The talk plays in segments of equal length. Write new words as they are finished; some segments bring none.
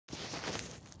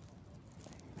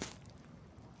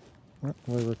Oh,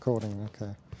 we're recording,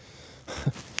 okay.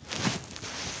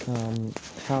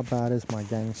 How bad is my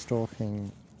gang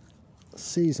stalking?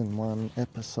 Season 1,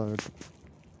 episode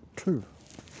 2,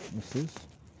 this is.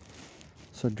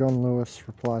 So John Lewis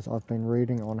replies, I've been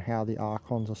reading on how the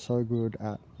Archons are so good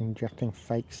at injecting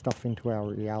fake stuff into our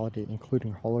reality,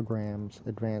 including holograms,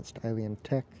 advanced alien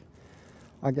tech.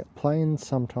 I get planes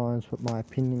sometimes, but my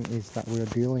opinion is that we are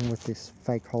dealing with this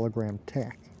fake hologram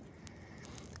tech.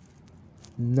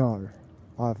 No.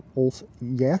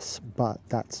 Yes, but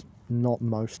that's not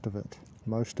most of it.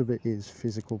 Most of it is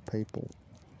physical people.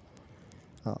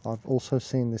 I've also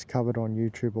seen this covered on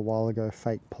YouTube a while ago,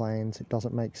 fake planes. It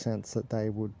doesn't make sense that they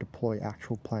would deploy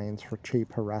actual planes for a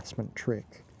cheap harassment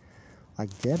trick. I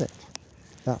get it.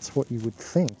 That's what you would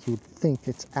think. You would think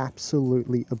it's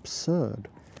absolutely absurd.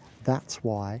 That's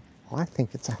why I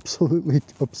think it's absolutely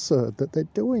absurd that they're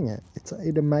doing it.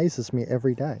 It amazes me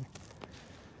every day.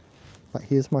 But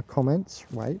here's my comments.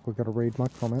 Wait, we've got to read my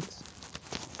comments.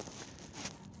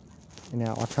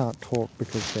 Now, I can't talk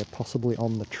because they're possibly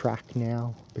on the track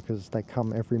now, because they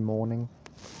come every morning.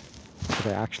 So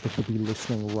they actually could be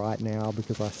listening right now,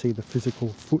 because I see the physical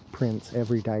footprints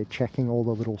every day, checking all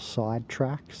the little side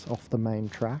tracks off the main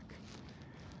track.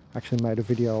 I actually made a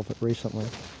video of it recently,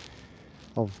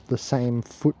 of the same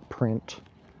footprint,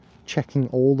 checking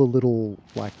all the little,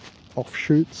 like,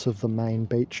 offshoots of the main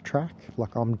beach track.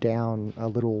 Like, I'm down a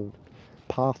little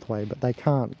pathway, but they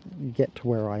can't get to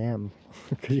where I am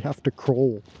because you have to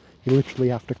crawl. You literally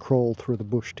have to crawl through the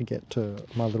bush to get to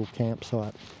my little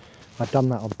campsite. I've done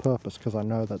that on purpose because I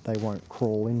know that they won't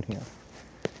crawl in here,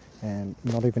 and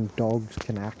not even dogs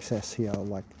can access here.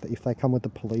 Like, if they come with the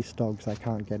police dogs, they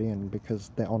can't get in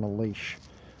because they're on a leash,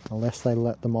 unless they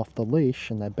let them off the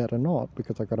leash, and they better not,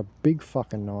 because I got a big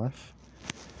fucking knife.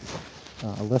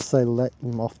 Unless they let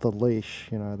them off the leash,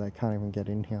 you know, they can't even get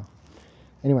in here.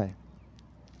 Anyway,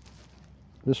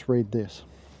 just read this.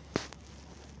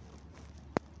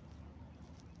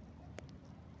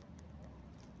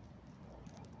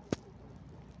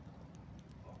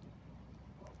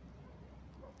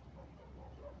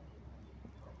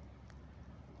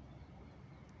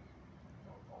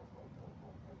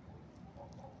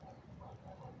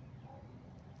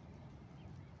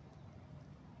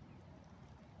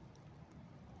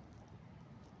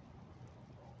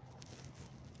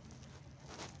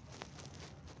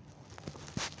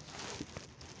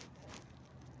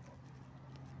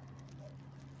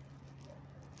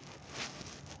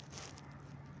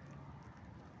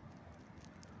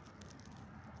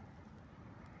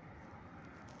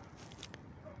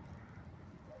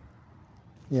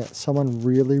 Yeah, someone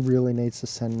really needs to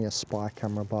send me a spy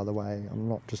camera, by the way. I'm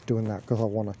not just doing that because I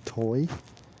want a toy.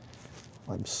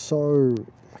 I'm so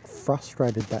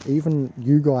frustrated that even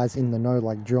you guys in the know,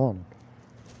 like John,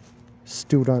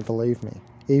 still don't believe me.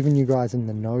 Even you guys in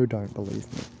the know don't believe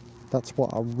me. That's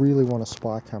what I really want, a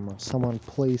spy camera. Someone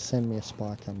please send me a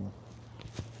spy camera.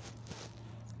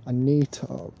 I need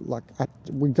to,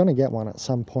 we're going to get one at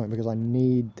some point, because I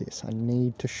need this. I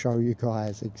need to show you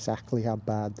guys exactly how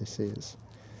bad this is.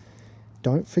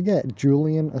 Don't forget,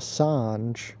 Julian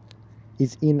Assange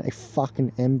is in a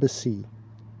fucking embassy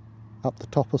up the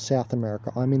top of South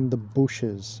America. I'm in the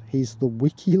bushes. He's the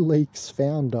WikiLeaks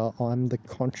founder. I'm the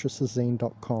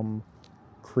consciousazine.com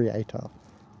creator.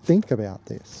 Think about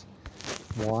this.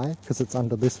 Why? Because it's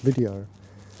under this video.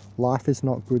 Life is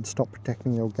not good, stop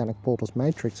protecting the organic borders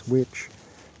matrix, which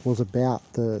was about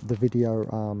the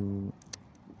video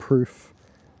proof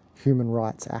human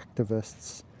rights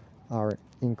activists are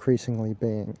increasingly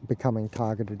becoming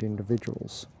targeted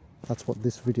individuals. That's what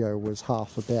this video was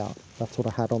half about. That's what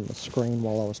I had on the screen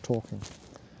while I was talking.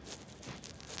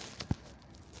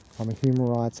 I'm a human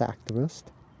rights activist.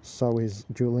 So is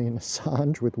Julian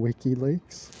Assange with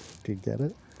WikiLeaks. Do you get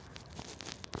it?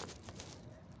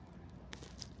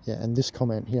 Yeah, and this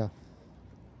comment here.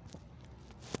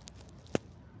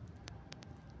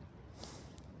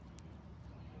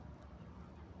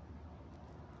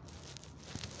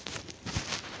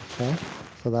 Okay,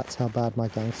 so that's how bad my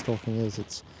gang stalking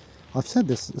is. I've said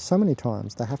this so many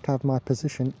times, they have to have my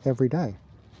position every day,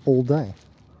 all day.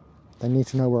 They need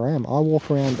to know where I am. I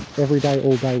walk around every day,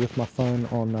 all day with my phone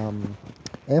on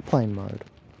airplane mode.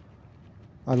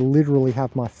 I literally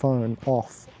have my phone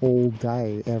off all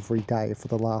day, every day for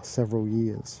the last several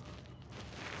years.